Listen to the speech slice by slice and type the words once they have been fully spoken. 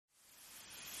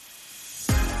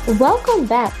Welcome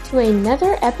back to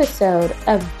another episode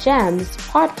of GEMS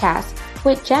podcast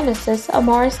with Genesis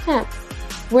Amaris Kemp,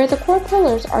 where the core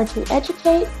pillars are to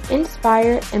educate,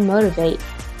 inspire, and motivate.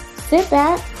 Sit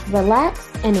back, relax,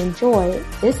 and enjoy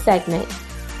this segment.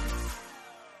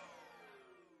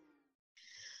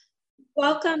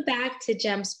 Welcome back to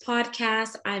GEMS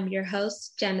podcast. I'm your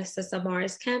host, Genesis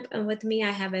Amaris Kemp, and with me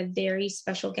I have a very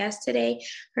special guest today.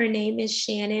 Her name is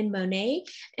Shannon Monet,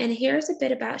 and here's a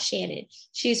bit about Shannon.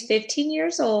 She's 15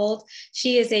 years old.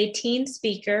 She is a teen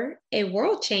speaker, a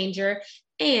world changer,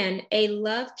 and a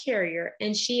love carrier,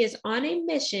 and she is on a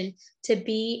mission to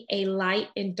be a light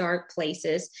in dark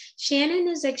places. Shannon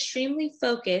is extremely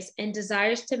focused and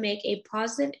desires to make a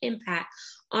positive impact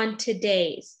on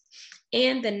today's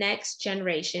and the next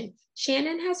generation.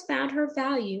 Shannon has found her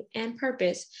value and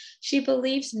purpose. She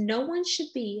believes no one should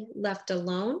be left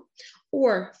alone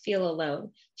or feel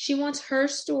alone. She wants her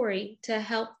story to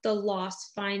help the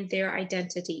lost find their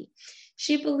identity.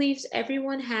 She believes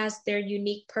everyone has their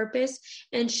unique purpose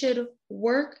and should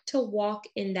work to walk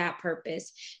in that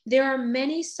purpose. There are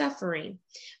many suffering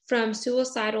from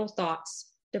suicidal thoughts,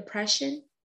 depression,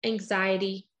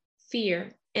 anxiety,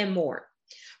 fear, and more.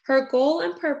 Her goal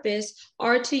and purpose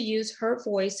are to use her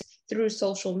voice through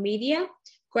social media,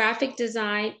 graphic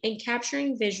design, and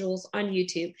capturing visuals on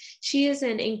YouTube. She is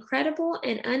an incredible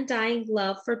and undying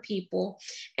love for people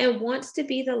and wants to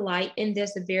be the light in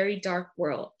this very dark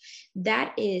world.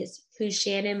 That is who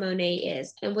Shannon Monet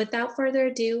is. And without further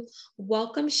ado,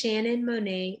 welcome Shannon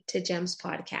Monet to GEMS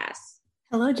Podcast.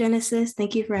 Hello, Genesis.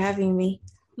 Thank you for having me.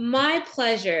 My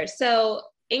pleasure. So,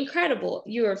 incredible.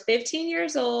 You are 15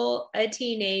 years old, a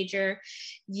teenager.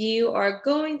 You are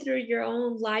going through your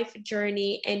own life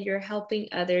journey and you're helping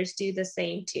others do the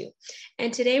same too.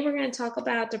 And today we're going to talk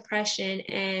about depression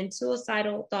and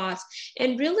suicidal thoughts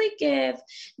and really give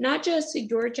not just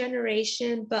your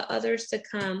generation, but others to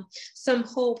come some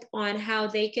hope on how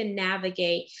they can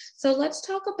navigate. So let's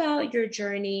talk about your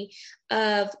journey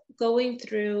of going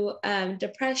through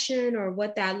depression or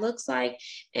what that looks like.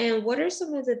 And what are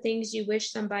some of the things you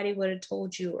wish somebody would have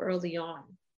told you early on?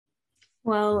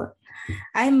 Well,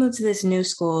 I moved to this new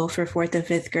school for 4th and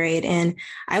 5th grade, and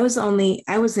I was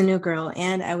the new girl,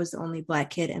 and I was the only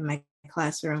Black kid in my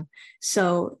classroom.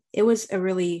 So it was a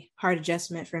really hard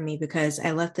adjustment for me because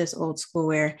I left this old school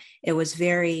where it was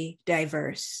very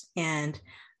diverse and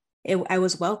I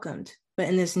was welcomed. But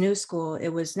in this new school, it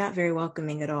was not very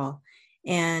welcoming at all.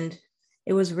 And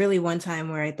it was really one time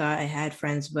where I thought I had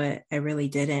friends, but I really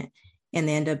didn't. And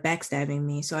they ended up backstabbing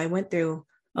me. So I went through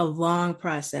a long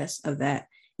process of that.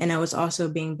 And I was also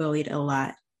being bullied a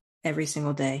lot every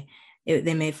single day.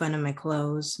 They made fun of my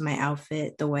clothes, my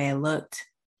outfit, the way I looked.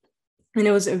 And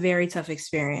it was a very tough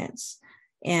experience.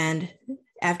 And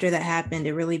after that happened,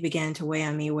 it really began to weigh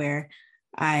on me where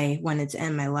I wanted to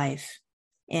end my life.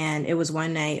 And it was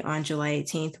one night on July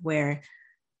 18th where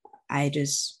I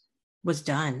just was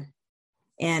done.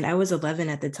 And I was 11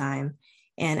 at the time.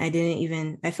 And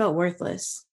I felt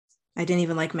worthless. I didn't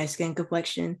even like my skin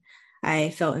complexion.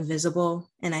 I felt invisible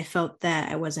and I felt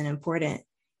that I wasn't important.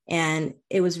 And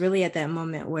it was really at that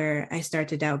moment where I started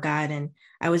to doubt God. And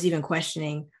I was even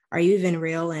questioning, are you even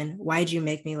real? And why did you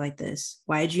make me like this?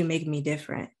 Why did you make me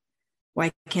different?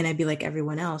 Why can't I be like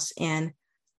everyone else? And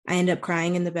I ended up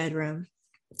crying in the bedroom.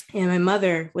 And my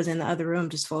mother was in the other room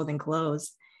just folding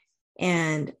clothes.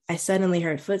 And I suddenly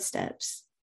heard footsteps.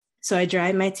 So I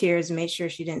dried my tears, made sure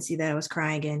she didn't see that I was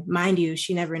crying. And mind you,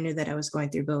 she never knew that I was going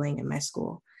through bullying in my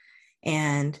school.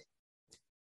 And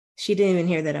she didn't even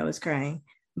hear that I was crying,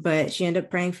 but she ended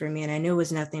up praying for me. And I knew it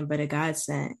was nothing but a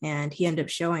godsend. And he ended up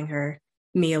showing her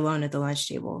me alone at the lunch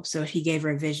table. So he gave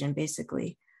her a vision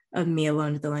basically of me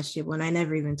alone at the lunch table. And I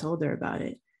never even told her about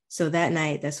it. So that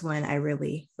night, that's when I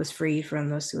really was free from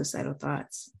those suicidal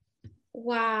thoughts.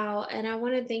 Wow. And I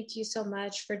want to thank you so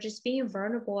much for just being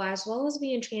vulnerable as well as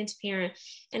being transparent.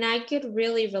 And I could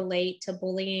really relate to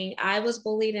bullying. I was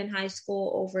bullied in high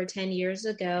school over 10 years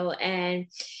ago, and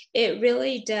it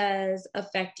really does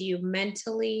affect you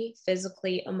mentally,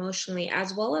 physically, emotionally,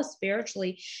 as well as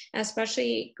spiritually,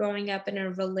 especially growing up in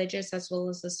a religious as well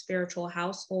as a spiritual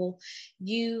household.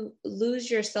 You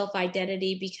lose your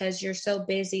self-identity because you're so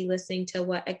busy listening to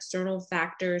what external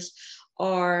factors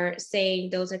are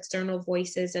saying, those external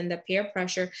voices and the peer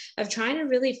pressure of trying to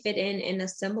really fit in and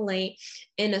assimilate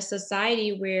in a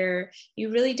society where you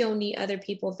really don't need other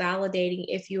people validating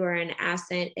if you are an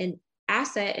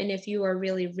asset and if you are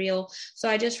really real. So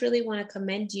I just really want to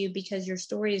commend you because your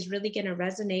story is really going to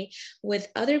resonate with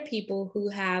other people who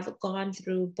have gone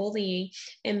through bullying.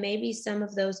 And maybe some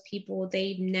of those people,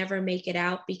 they never make it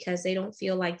out because they don't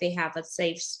feel like they have a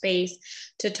safe space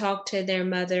to talk to their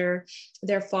mother,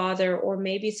 their father, or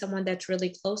maybe someone that's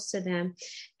really close to them.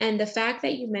 And the fact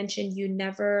that you mentioned you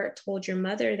never told your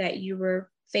mother that you were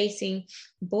facing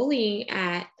bullying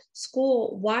at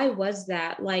school, why was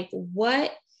that? Like,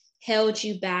 what held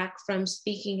you back from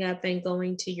speaking up and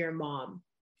going to your mom?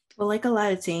 Well, like a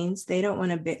lot of teens, they don't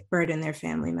want to burden their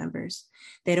family members.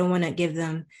 They don't want to give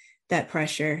them that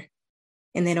pressure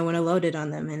and they don't want to load it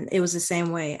on them. And it was the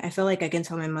same way. I feel like I can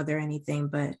tell my mother anything,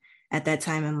 but at that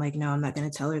time, I'm like, no, I'm not going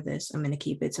to tell her this. I'm going to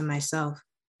keep it to myself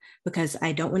because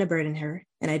I don't want to burden her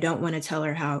and I don't want to tell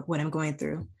her what I'm going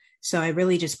through. So I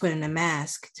really just put in a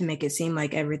mask to make it seem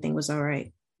like everything was all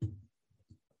right.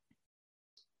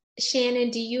 Shannon,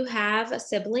 do you have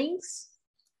siblings?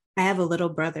 I have a little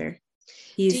brother.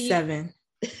 He's 7.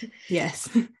 Yes.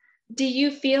 Do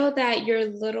you feel that your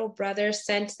little brother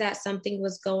sensed that something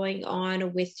was going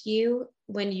on with you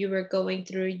when you were going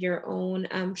through your own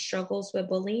struggles with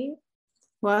bullying?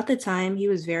 Well, at the time, he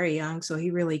was very young, so he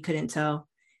really couldn't tell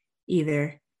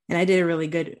either. And I did a really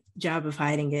good job of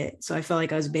hiding it. So I felt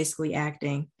like I was basically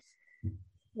acting.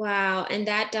 Wow. And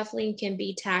that definitely can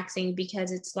be taxing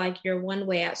because it's like you're one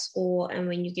way at school. And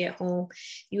when you get home,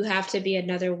 you have to be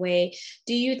another way.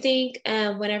 Do you think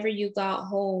whenever you got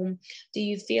home, do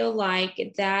you feel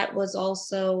like that was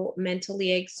also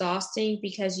mentally exhausting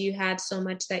because you had so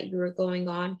much that you were going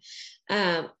on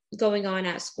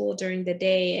at school during the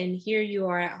day, and here you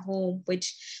are at home,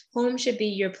 which home should be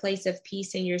your place of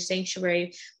peace and your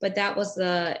sanctuary, but that was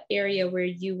the area where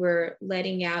you were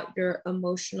letting out your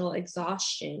emotional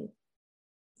exhaustion?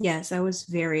 Yes, I was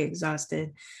very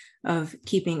exhausted of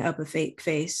keeping up a fake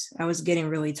face. I was getting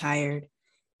really tired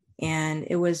and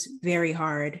it was very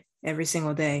hard every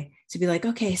single day to be like,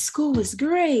 okay, school was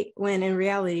great, when in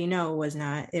reality, no, it was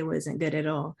not. It wasn't good at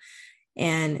all.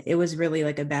 And it was really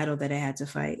like a battle that I had to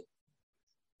fight.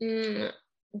 Do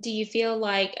you feel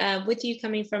like, with you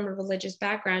coming from a religious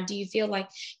background, do you feel like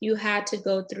you had to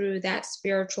go through that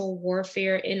spiritual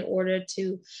warfare in order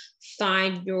to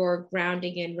find your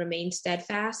grounding and remain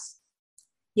steadfast?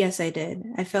 Yes, I did.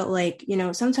 I felt like,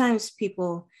 sometimes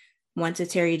people want to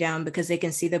tear you down because they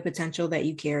can see the potential that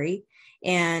you carry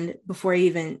and before you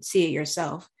even see it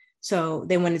yourself. So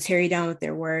they want to tear you down with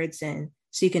their words and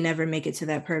so you can never make it to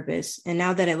that purpose. And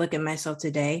now that I look at myself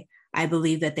today, I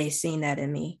believe that they've seen that in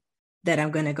me, that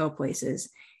I'm going to go places.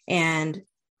 And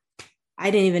I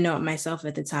didn't even know it myself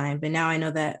at the time, but now I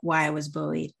know that why I was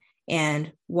bullied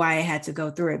and why I had to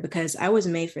go through it, because I was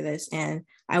made for this and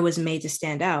I was made to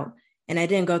stand out. And I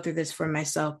didn't go through this for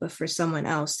myself, but for someone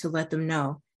else, to let them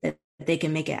know that they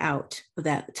can make it out of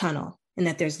that tunnel and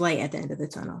that there's light at the end of the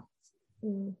tunnel.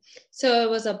 So it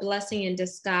was a blessing in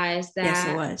disguise that yes,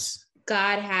 it was.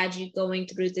 God had you going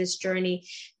through this journey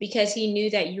because he knew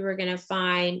that you were going to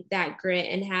find that grit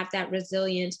and have that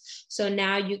resilience. So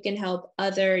now you can help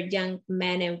other young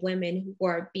men and women who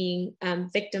are being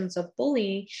victims of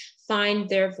bullying find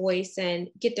their voice and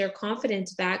get their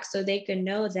confidence back so they can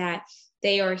know that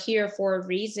they are here for a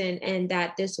reason and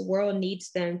that this world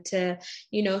needs them to,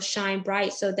 shine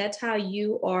bright. So that's how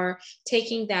you are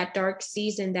taking that dark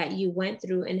season that you went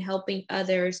through and helping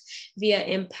others via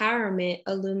empowerment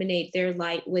illuminate their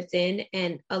light within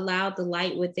and allow the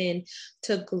light within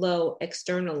to glow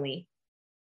externally.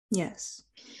 Yes.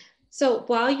 So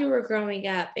while you were growing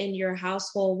up in your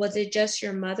household, was it just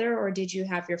your mother or did you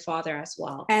have your father as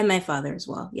well? I had my father as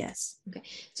well, yes. Okay.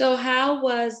 So how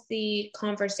was the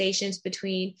conversations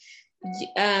between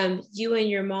you and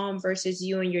your mom versus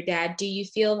you and your dad? Do you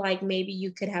feel like maybe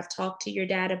you could have talked to your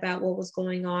dad about what was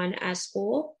going on at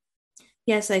school?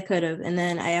 Yes, I could have. And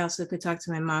then I also could talk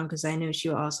to my mom because I knew she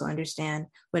would also understand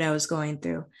what I was going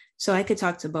through. So I could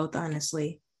talk to both,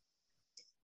 honestly.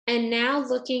 And now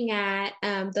looking at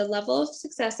the level of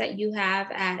success that you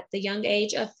have at the young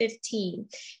age of 15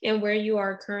 and where you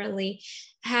are currently,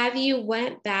 have you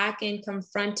went back and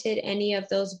confronted any of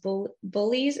those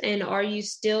bullies, and are you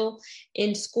still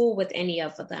in school with any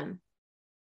of them?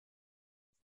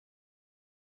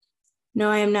 No,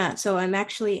 I am not. So I'm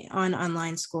actually on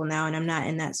online school now, and I'm not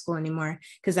in that school anymore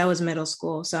because that was middle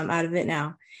school. So I'm out of it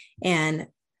now. And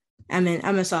I'm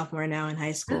a sophomore now in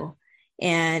high school.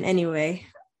 And anyway,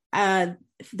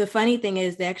 the funny thing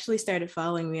is they actually started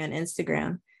following me on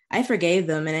Instagram. I forgave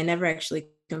them and I never actually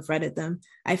confronted them.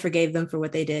 I forgave them for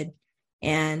what they did.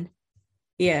 And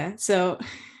yeah, so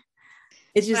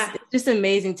it's just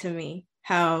amazing to me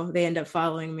how they end up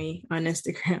following me on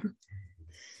Instagram.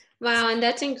 Wow, and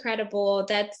that's incredible.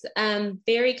 That's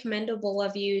very commendable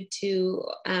of you to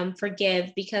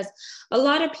forgive, because a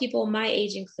lot of people, my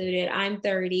age included, I'm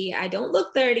 30. I don't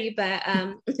look 30, but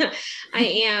I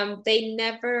am. They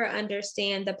never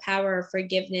understand the power of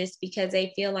forgiveness because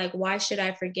they feel like, why should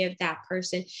I forgive that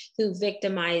person who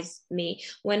victimized me?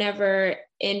 Whenever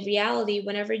in reality,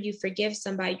 whenever you forgive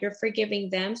somebody, you're forgiving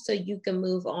them so you can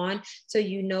move on, so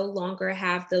you no longer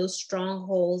have those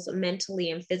strongholds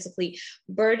mentally and physically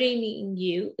burdening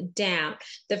you down.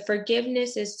 The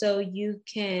forgiveness is so you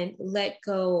can let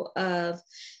go of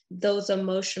those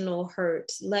emotional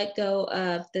hurts, let go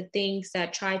of the things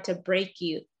that try to break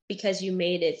you because you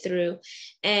made it through.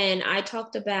 And I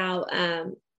talked about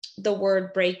the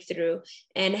word breakthrough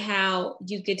and how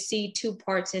you could see two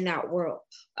parts in that world.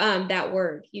 That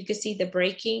word, you could see the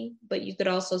breaking, but you could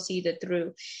also see the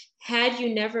through. Had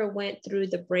you never went through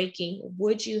the breaking,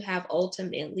 would you have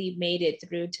ultimately made it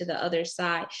through to the other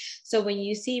side? So when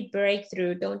you see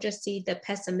breakthrough, don't just see the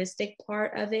pessimistic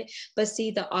part of it, but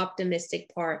see the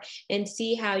optimistic part and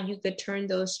see how you could turn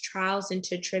those trials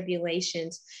into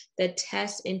tribulations, the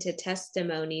tests into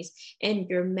testimonies, and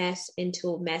your mess into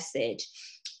a message.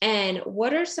 And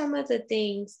what are some of the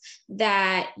things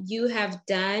that you have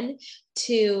done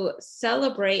to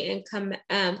celebrate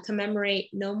and commemorate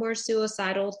no more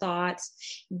suicidal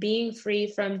thoughts, being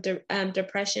free from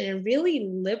depression, and really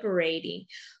liberating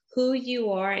who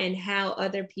you are and how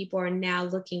other people are now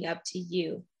looking up to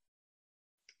you?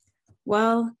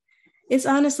 Well, it's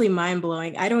honestly mind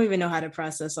blowing. I don't even know how to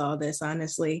process all this,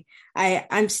 honestly.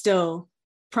 I'm still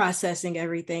processing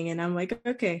everything and I'm like,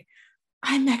 okay,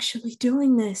 I'm actually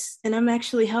doing this and I'm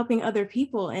actually helping other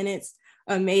people. And it's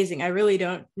amazing. I really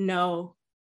don't know.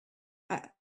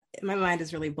 My mind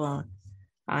is really blown,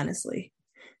 honestly.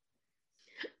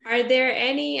 Are there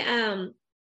any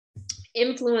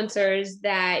influencers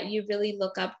that you really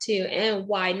look up to, and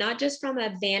why? Not just from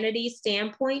a vanity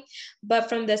standpoint, but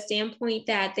from the standpoint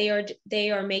that they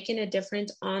are making a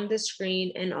difference on the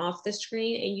screen and off the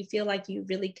screen, and you feel like you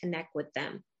really connect with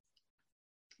them?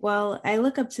 Well, I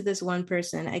look up to this one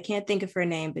person. I can't think of her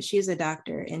name, but she's a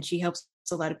doctor and she helps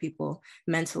a lot of people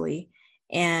mentally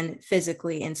and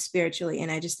physically and spiritually.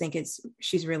 And I just think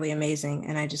she's really amazing.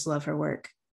 And I just love her work.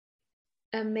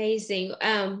 Amazing.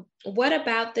 What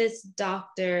about this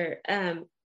doctor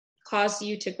caused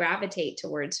you to gravitate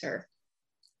towards her?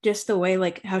 Just the way,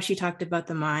 like how she talked about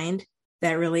the mind,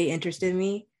 that really interested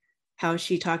me. How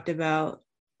she talked about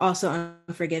also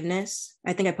unforgiveness.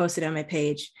 I think I posted it on my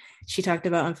page. She talked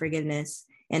about unforgiveness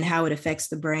and how it affects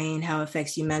the brain, how it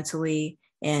affects you mentally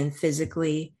and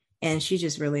physically. And she's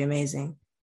just really amazing.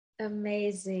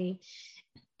 Amazing.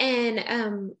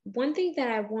 And one thing that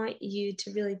I want you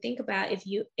to really think about, if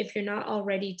you're not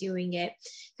already doing it,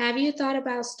 have you thought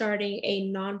about starting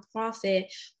a nonprofit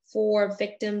for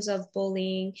victims of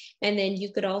bullying? And then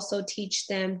you could also teach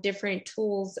them different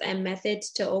tools and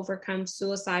methods to overcome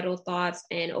suicidal thoughts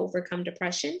and overcome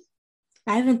depression.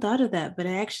 I haven't thought of that, but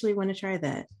I actually want to try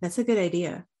that. That's a good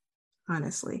idea,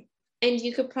 honestly. And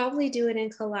you could probably do it in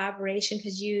collaboration,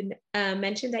 because you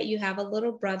mentioned that you have a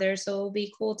little brother. So it would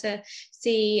be cool to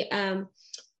see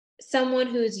someone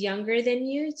who's younger than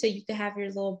you. So you could have your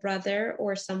little brother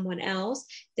or someone else,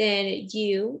 then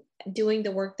you doing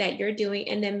the work that you're doing,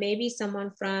 and then maybe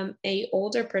someone from a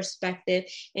older perspective,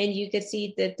 and you could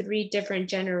see the three different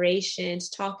generations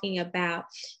talking about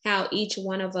how each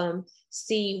one of them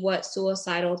see what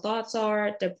suicidal thoughts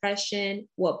are, depression,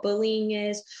 what bullying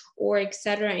is, or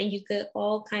etc. And you could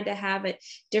all kind of have it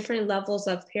different levels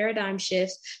of paradigm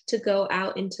shifts to go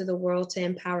out into the world to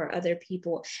empower other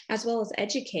people as well as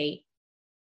educate.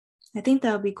 I think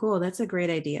that would be cool. That's a great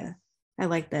idea. I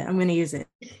like that. I'm going to use it.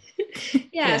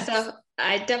 Yeah, Yes. so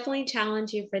I definitely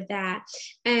challenge you for that.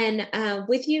 And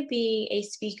with you being a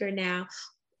speaker now,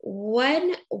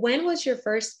 when was your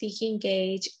first speaking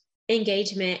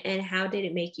engagement, and how did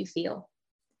it make you feel?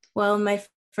 Well, my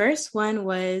first one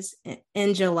was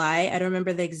in July. I don't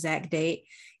remember the exact date.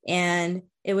 And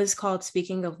it was called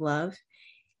Speaking of Love.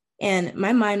 And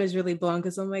my mind was really blown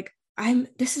because I'm like,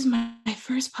 this is my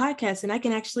first podcast and I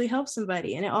can actually help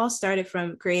somebody. And it all started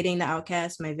from creating the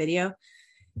Outcast, my video.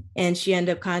 And she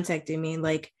ended up contacting me and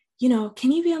like,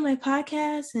 can you be on my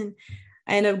podcast? And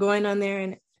I ended up going on there.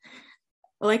 And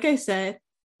like I said,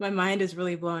 my mind is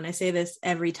really blown. I say this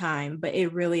every time, but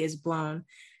it really is blown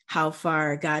how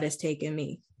far God has taken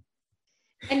me.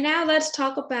 And now let's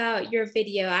talk about your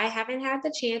video. I haven't had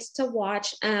the chance to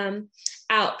watch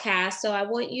Outcast, so I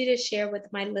want you to share with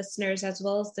my listeners as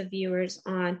well as the viewers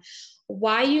on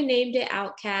why you named it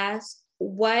Outcast,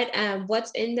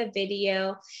 what's in the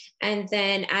video, and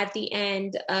then at the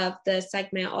end of the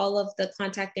segment, all of the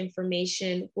contact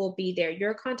information will be there,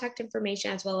 your contact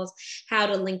information, as well as how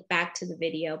to link back to the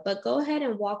video. But go ahead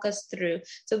and walk us through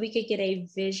so we could get a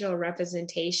visual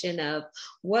representation of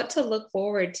what to look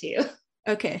forward to.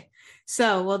 Okay.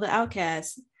 So, well, the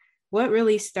Outcast, what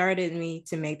really started me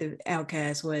to make the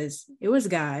Outcast was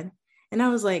God. And I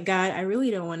was like, God, I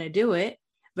really don't want to do it,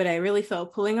 but I really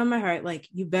felt pulling on my heart, like,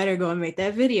 you better go and make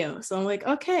that video. So I'm like,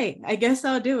 okay, I guess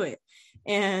I'll do it.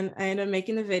 And I ended up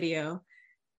making the video.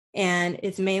 And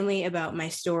it's mainly about my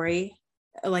story,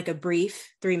 like a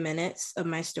brief 3 minutes of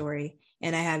my story.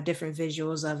 And I have different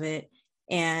visuals of it.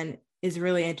 And it's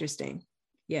really interesting.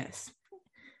 Yes.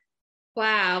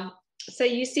 Wow. So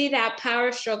you see that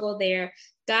power struggle there.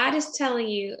 God is telling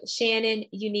you, Shannon,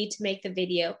 you need to make the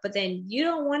video, but then you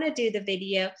don't want to do the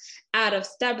video out of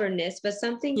stubbornness, but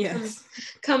something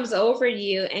comes over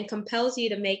you and compels you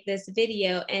to make this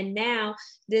video. And now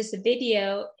this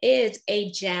video is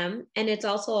a gem, and it's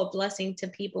also a blessing to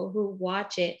people who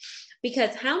watch it,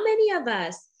 because how many of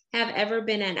us have ever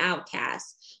been an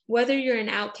outcast? Whether you're an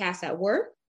outcast at work,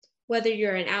 whether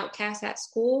you're an outcast at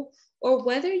school, or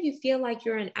whether you feel like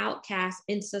you're an outcast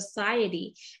in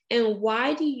society. And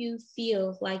why do you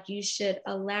feel like you should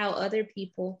allow other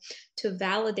people to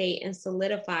validate and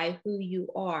solidify who you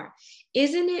are?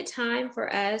 Isn't it time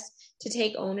for us to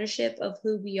take ownership of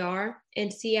who we are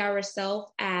and see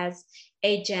ourselves as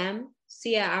a gem,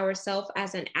 see ourselves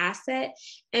as an asset,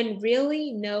 and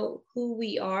really know who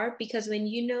we are? Because when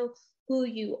you know who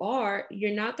you are,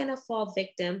 you're not going to fall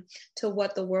victim to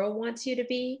what the world wants you to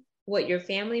be, what your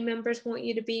family members want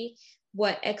you to be,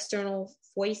 what external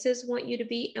voices want you to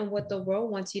be, and what the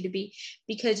world wants you to be,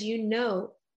 because you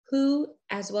know who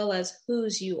as well as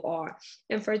whose you are.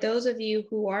 And for those of you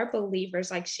who are believers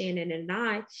like Shannon and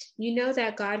I, you know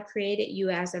that God created you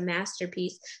as a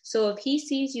masterpiece. So if he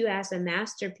sees you as a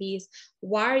masterpiece,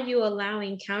 why are you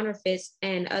allowing counterfeits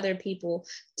and other people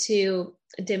to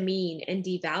demean and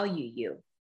devalue you?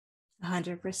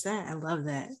 100%. I love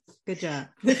that. Good job.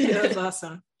 That was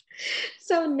awesome.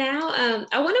 So now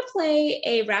I want to play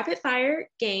a rapid fire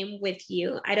game with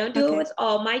you. I don't do it with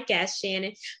all my guests,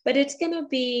 Shannon, but it's going to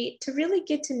be to really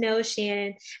get to know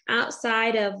Shannon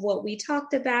outside of what we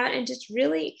talked about and just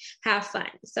really have fun.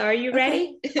 So are you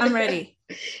ready? I'm ready.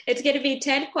 It's going to be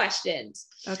 10 questions.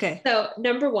 Okay. So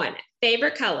number 1,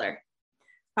 favorite color?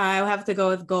 I'll have to go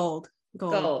with gold.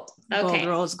 Gold. Okay. Gold,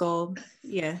 rose gold.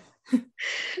 Yeah.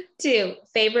 2,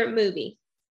 favorite movie?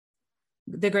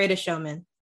 The Greatest Showman.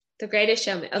 The Greatest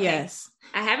Showman. Okay. Yes.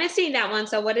 I haven't seen that one.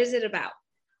 So what is it about?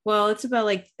 Well, it's about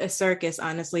like a circus,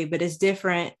 honestly, but it's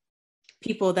different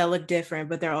people that look different,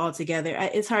 but they're all together.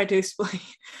 It's hard to explain.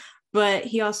 But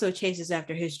he also chases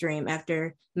after his dream.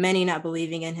 After many not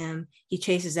believing in him, he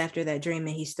chases after that dream,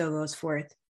 and he still goes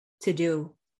forth to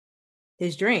do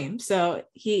his dream. So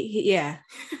he yeah.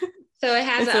 So it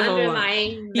has an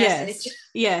underlying message.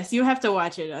 Yes, you have to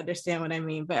watch it to understand what I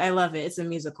mean. But I love it. It's a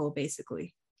musical,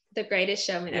 basically. The Greatest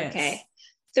Showman. Yes. Okay.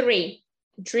 3,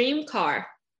 dream car.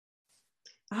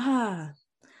 I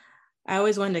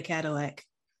always wanted a Cadillac.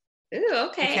 Ooh,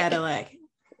 okay. A Cadillac.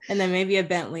 And then maybe a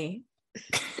Bentley.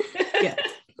 Yeah.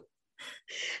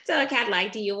 So a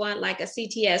Cadillac, do you want like a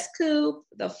CTS coupe,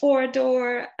 the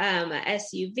 4-door, a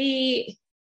SUV?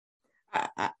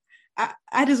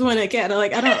 I just want a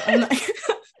Cadillac.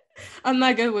 I'm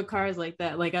not good with cars like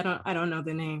that. Like I don't know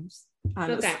the names.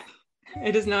 Honestly. Okay.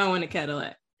 I just know I want a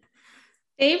Cadillac.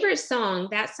 Favorite song,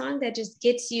 that song that just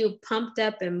gets you pumped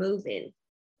up and moving?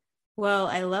 Well,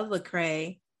 I love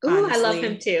Lecrae. Ooh, I love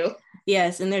him too.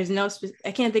 Yes, and there's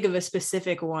I can't think of a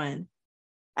specific one.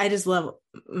 I just love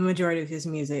majority of his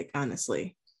music,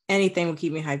 honestly. Anything will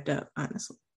keep me hyped up,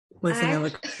 honestly. Listening to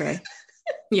Lecrae.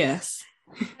 Yes.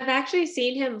 I've actually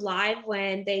seen him live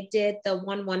when they did the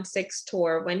 116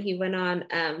 tour, when he went on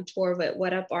tour with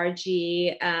What Up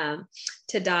RG,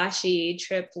 Tadashi,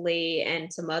 Tripoli,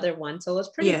 and some other ones. So it was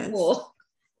pretty cool.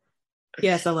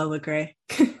 Yes, I love Lecrae.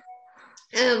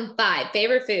 5,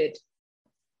 favorite food?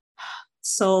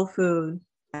 Soul food.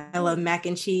 I love mac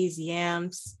and cheese,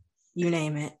 yams, you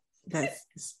name it.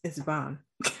 It's bomb.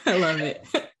 I love it.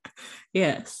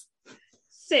 Yes.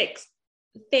 6,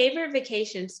 favorite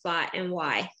vacation spot and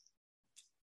why?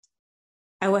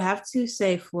 I would have to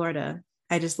say Florida.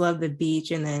 I just love the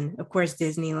beach, and then of course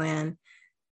Disneyland.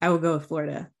 I would go with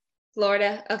Florida.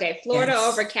 Florida. Okay, Florida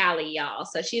over Cali, y'all.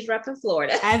 So she's repping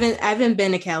Florida. I haven't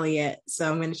been to Cali yet, so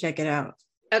I'm gonna check it out.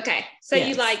 Okay. So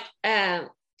you like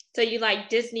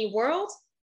Disney World?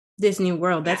 Disney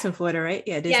World. That's in Florida, right?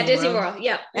 Yeah, Disney World.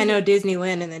 Yep. I know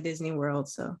Disneyland and then Disney World.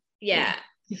 So yeah.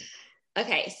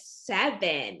 Okay,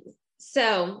 7.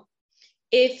 So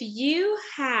if you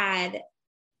had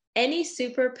any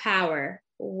superpower,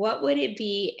 what would it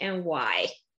be and why?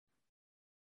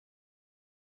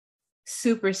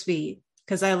 Super speed,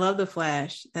 because I love the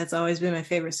Flash. That's always been my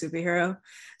favorite superhero.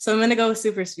 So I'm gonna go with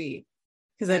super speed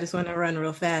because I just want to run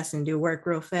real fast and do work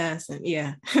real fast. And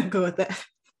yeah, go with that.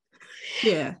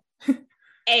 Yeah.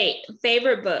 8,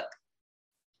 favorite book.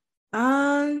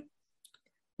 Um,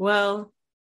 well,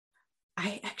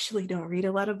 I actually don't read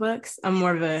a lot of books. I'm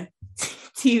more of a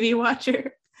TV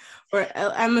watcher, or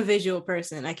I'm a visual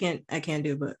person. I can't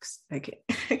do books. I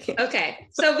can't. Okay,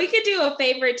 so we could do a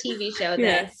favorite TV show then.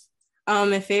 Yes.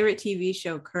 My favorite TV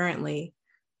show currently.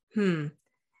 It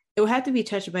would have to be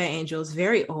Touched by Angels.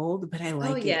 Very old, but I Oh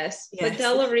like it. yes, with Yes.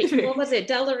 Della Reese. What was it,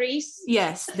 Della Reese?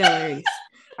 Yes, Della Reese.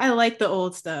 I like the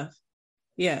old stuff.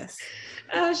 Yes.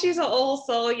 Oh, she's an old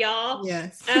soul, y'all.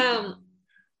 Yes.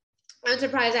 I'm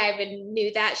surprised I even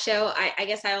knew that show. I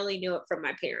guess I only knew it from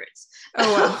my parents.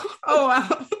 Oh wow. Oh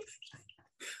wow.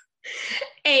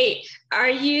 8, are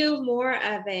you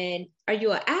are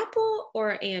you an Apple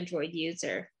or Android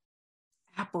user?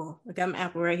 Apple. Look, I'm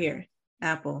Apple right here.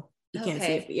 Apple. You can't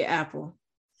see it, but yeah, Apple.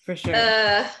 For sure.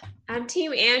 I'm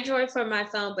team Android for my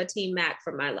phone, but team Mac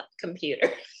for my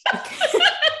computer.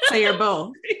 So you're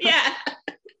both. Yeah.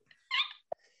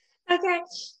 Okay.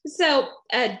 So,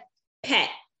 pet.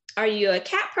 Are you a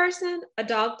cat person, a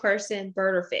dog person,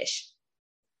 bird or fish?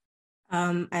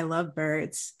 I love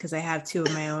birds because I have 2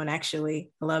 of my own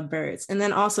actually. I love birds. And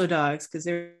then also dogs because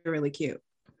they're really cute.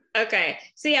 Okay.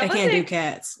 See, I can't do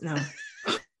cats. No.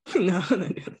 No.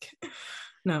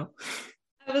 No.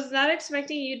 I was not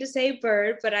expecting you to say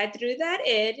bird, but I threw that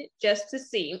in just to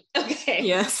see. Okay.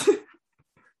 Yes.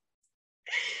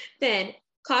 Then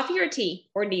coffee or tea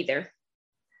or neither?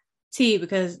 Tea,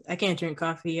 because I can't drink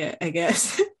coffee yet, I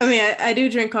guess. I mean, I do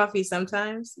drink coffee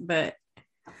sometimes, but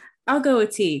I'll go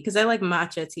with tea because I like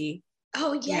matcha tea.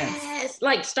 Oh yes.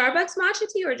 Like Starbucks matcha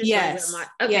tea or just regular matcha?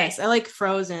 Okay. Yes, I like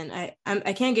frozen.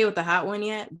 I can't get with the hot one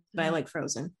yet, but I like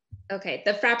frozen. Okay,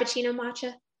 the Frappuccino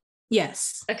matcha?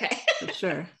 Yes. Okay. For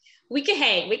sure. We can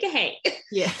hang.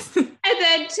 Yes. And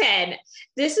then 10.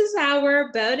 This is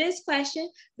our bonus question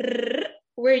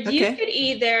where you could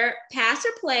either pass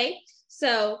or play.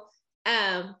 So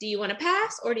do you want to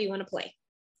pass or do you want to play?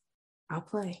 I'll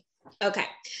play. Okay.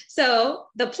 So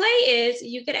the play is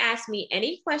you could ask me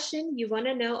any question you want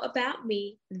to know about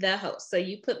me, the host. So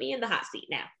you put me in the hot seat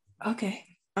now. Okay.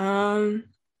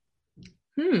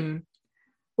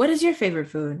 What is your favorite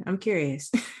food? I'm curious.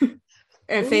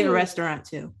 And favorite restaurant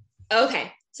too.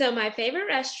 Okay. So my favorite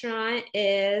restaurant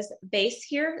is based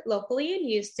here locally in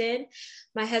Houston.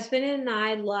 My husband and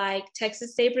I like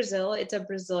Texas de Brazil. It's a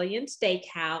Brazilian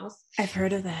steakhouse. I've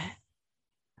heard of that.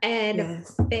 And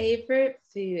favorite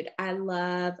food, I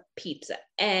love pizza.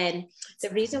 And the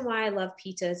reason why I love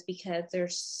pizza is because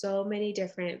there's so many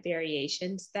different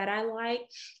variations that I like.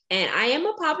 And I am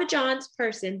a Papa John's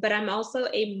person, but I'm also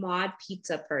a mod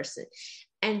pizza person.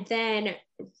 And then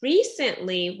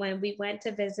recently, when we went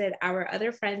to visit our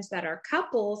other friends that are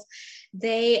couples,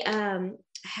 they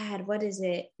had, what is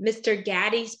it? Mr.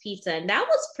 Gaddy's pizza. And that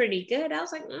was pretty good. I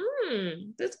was like,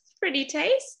 this is pretty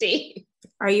tasty.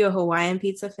 Are you a Hawaiian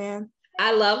pizza fan?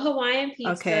 I love Hawaiian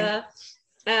pizza.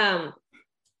 Okay.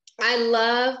 I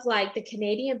love like the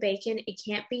Canadian bacon. It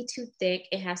can't be too thick.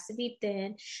 It has to be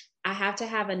thin. I have to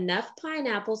have enough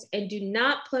pineapples and do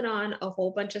not put on a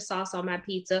whole bunch of sauce on my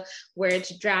pizza where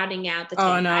it's drowning out the taste.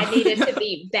 Oh, no. I need it to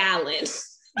be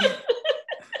balanced.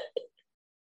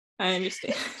 I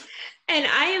understand. And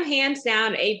I am hands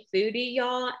down a foodie,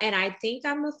 y'all. And I think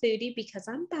I'm a foodie because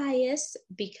I'm biased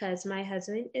because my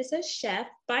husband is a chef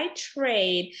by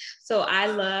trade. So I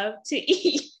love to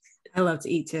eat. I love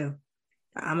to eat too.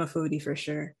 I'm a foodie for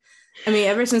sure. I mean,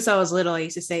 ever since I was little, I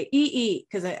used to say, eat,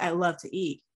 because I love to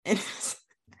eat. And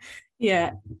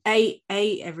yeah, I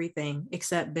eat everything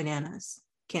except bananas.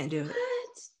 Can't do it. What?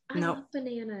 I love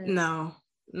bananas. No,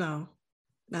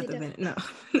 not the banana.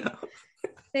 No.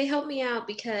 They help me out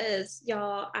because,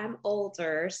 y'all, I'm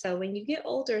older. So when you get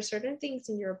older, certain things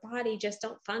in your body just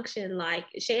don't function like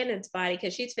Shannon's body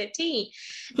because she's 15.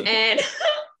 And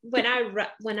when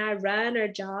I run or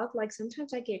jog, like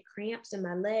sometimes I get cramps in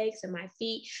my legs and my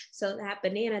feet. So that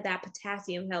banana, that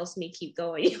potassium helps me keep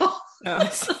going, y'all. Oh.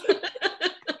 So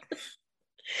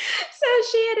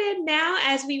Shannon, now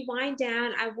as we wind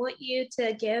down, I want you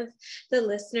to give the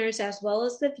listeners as well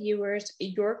as the viewers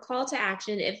your call to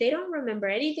action. If they don't remember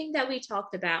anything that we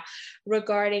talked about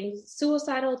regarding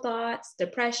suicidal thoughts,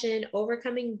 depression,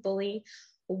 overcoming bullying,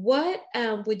 what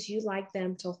would you like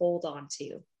them to hold on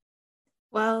to?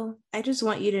 Well, I just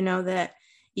want you to know that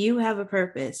you have a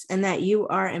purpose and that you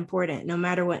are important no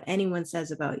matter what anyone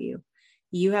says about you.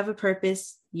 You have a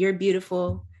purpose. You're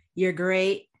beautiful. You're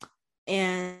great.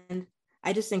 And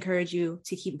I just encourage you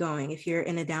to keep going. If you're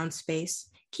in a down space,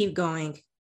 keep going.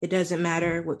 It doesn't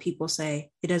matter what people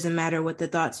say. It doesn't matter what the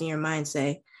thoughts in your mind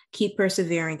say. Keep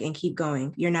persevering and keep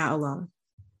going. You're not alone.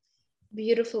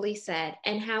 Beautifully said.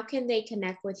 And how can they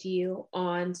connect with you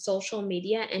on social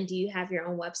media? And do you have your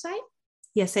own website?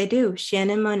 Yes, I do.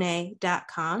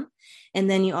 ShannonMonet.com. And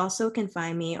then you also can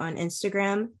find me on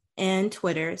Instagram and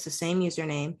Twitter. It's the same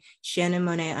username,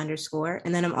 _.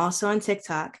 And then I'm also on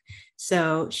TikTok.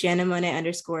 So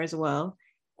 __ as well.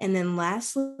 And then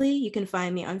lastly, you can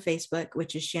find me on Facebook,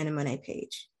 which is Shannon Monet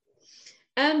page.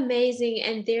 Amazing.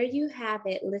 And there you have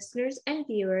it, listeners and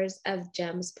viewers of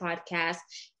GEMS Podcast.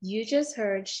 You just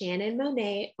heard Shannon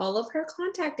Monet. All of her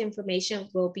contact information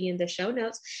will be in the show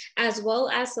notes, as well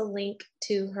as a link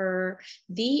to her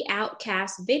The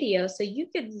Outcast video, so you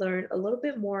could learn a little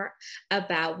bit more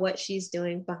about what she's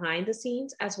doing behind the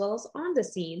scenes as well as on the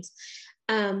scenes.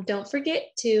 Don't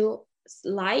forget to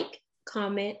like,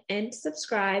 comment, and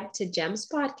subscribe to GEMS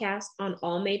Podcast on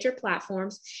all major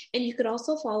platforms. And you could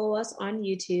also follow us on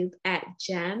YouTube at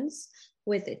GEMS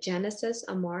with Genesis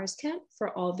Amaris Kemp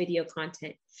for all video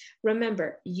content.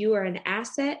 Remember, you are an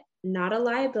asset, not a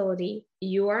liability.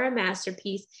 You are a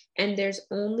masterpiece, and there's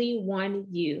only one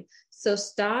you. So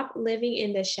stop living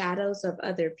in the shadows of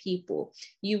other people.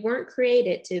 You weren't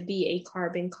created to be a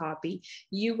carbon copy.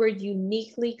 You were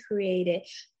uniquely created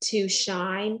to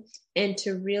shine and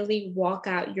to really walk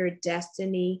out your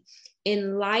destiny,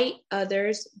 enlighten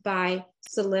others by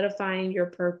solidifying your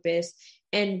purpose,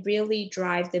 and really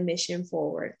drive the mission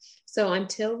forward. So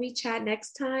until we chat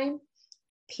next time,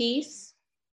 peace,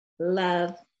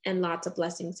 love, and lots of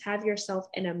blessings. Have yourself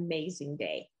an amazing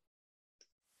day.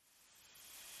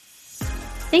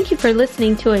 Thank you for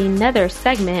listening to another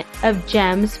segment of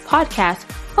GEMS Podcast.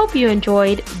 Hope you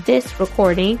enjoyed this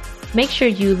recording. Make sure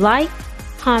you like,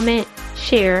 comment,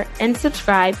 share, and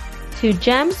subscribe to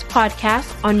GEMS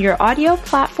Podcast on your audio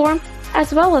platform,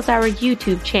 as well as our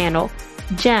YouTube channel,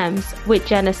 GEMS with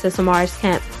Genesis Amaris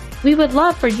Kemp. We would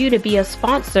love for you to be a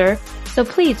sponsor, so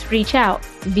please reach out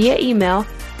via email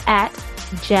at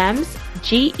GEMS,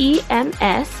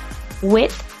 GEMS,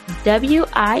 with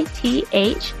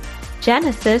WITH,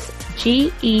 Genesis,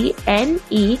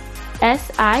 GENESIS,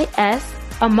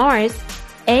 Amaris,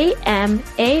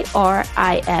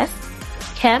 AMARIS,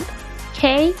 Kemp,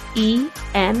 KEMP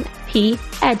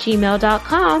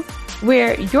 @gmail.com,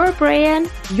 where your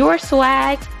brand, your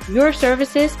swag, your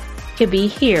services can be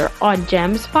here on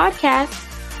GEMS Podcast.